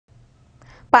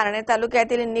पारणे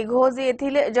तालुक्यातील निघोज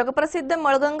येथील जगप्रसिद्ध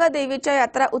मळगंगा देवीच्या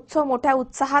यात्रा उत्सव मोठ्या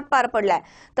उत्साहात पार पडलाय।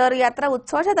 तर यात्रा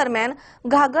उत्सवाच्या दरम्यान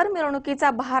घागर मिरवणुकीचा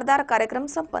बहारदार कार्यक्रम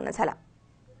संपन्न झाला।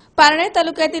 पारणे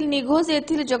तालुक्यातील निघोज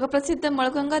येथील जगप्रसिद्ध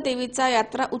मळगंगा देवीचा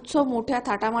यात्रा उत्सव मोठ्या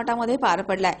थाटामाटामध्ये पार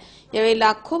पडलाय। यावेळी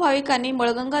लाखो भाविकांनी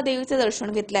मळगंगा देवीचे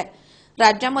दर्शन घेतलंय।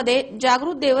 राज्यामध्ये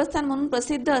जागृत देवस्थान म्हणून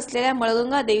प्रसिद्ध असलेल्या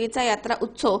मळगंगा देवीचा यात्रा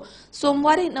उत्सव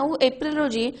सोमवारी 9 एप्रिल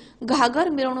रोजी घागर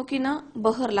मिरवणुकीनं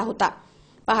बहरला होता।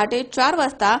 पहाटे 4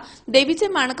 वाजता देवीचे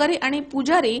मानकरी आणि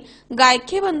पुजारी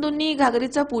गायखे बंधूंनी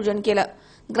घागरीचं पूजन केलं।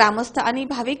 ग्रामस्थ आणि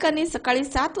भाविकांनी सकाळी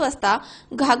 7 वाजता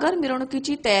घागर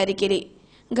मिरवणुकीची तयारी केली।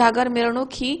 घागर मिरवणूक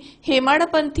ही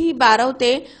हेमाडपंथी बारव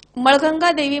ते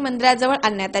मळगंगा देवी मंदिराजवळ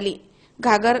आणण्यात आली।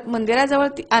 घागर मंदिराजवळ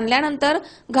आणल्यानंतर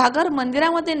घागर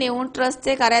मंदिरामध्ये नेऊन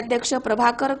ट्रस्टचे कार्याध्यक्ष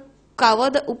प्रभाकर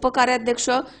कावद, उपकार्याध्यक्ष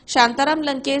शांताराम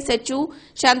लंके, सचिव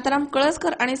शांताराम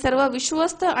कळसकर आणि सर्व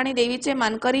विश्वस्त आणि देवीचे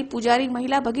मानकरी पुजारी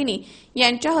महिला भगिनी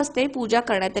यांच्या हस्ते पूजा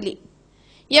करण्यात आली।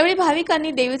 यावेळी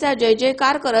भाविकांनी देवीचा जय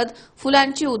जयकार करत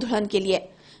फुलांची उधळण केली आहे।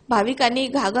 भाविकांनी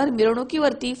घागर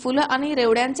मिरवणुकीवरती फुलं आणि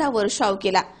रेवड्यांचा वर्षाव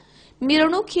केला।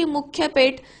 मिरवणूक ही मुख्य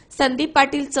पेठ संदीप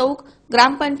पाटील चौक,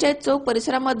 ग्रामपंचायत चौक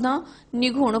परिसरामधून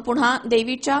निघून पुन्हा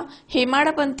देवीच्या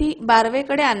हेमाडपंथी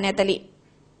बारवेकडे आणण्यात आली।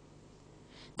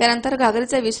 त्यानंतर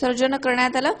घागरीचे विसर्जन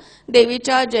करण्यात आलं।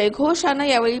 देवीच्या जयघोषानं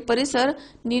यावेळी परिसर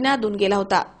निनादून गेला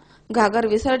होता। घागर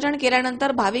विसर्जन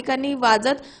केल्यानंतर भाविकांनी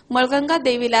वाजत मळगंगा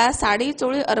देवीला साडी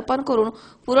चोळी अर्पण करून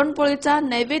पुरणपोळीचा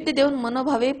नैवेद्य देऊन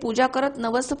मनोभावे पूजा करत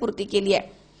नवसपूर्ती केली आहे।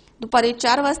 दुपारी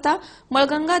 4 वाजता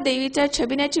मळगंगा देवीच्या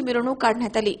छबिन्याची मिरवणूक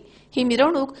काढण्यात आली। ही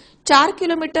मिरवणूक 4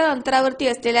 किलोमीटर अंतरावरती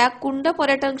असलेल्या कुंड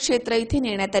पर्यटन क्षेत्र इथे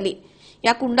नेण्यात आली।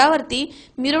 या कुंडावरती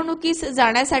मिरवणुकीस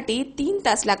जाण्यासाठी 3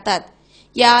 तास लागतात।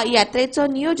 या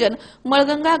यात्रेचं नियोजन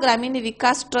मळगंगा ग्रामीण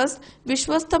विकास ट्रस्ट,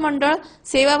 विश्वस्त मंडळ,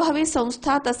 सेवाभावी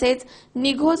संस्था तसेच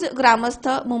निघोज ग्रामस्थ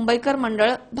मुंबईकर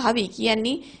मंडळ भाविक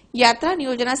यांनी यात्रा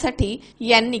नियोजनासाठी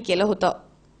केलं होतं।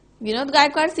 विनोद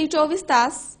गायकवाड, सी 24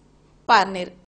 तास, पारनेर।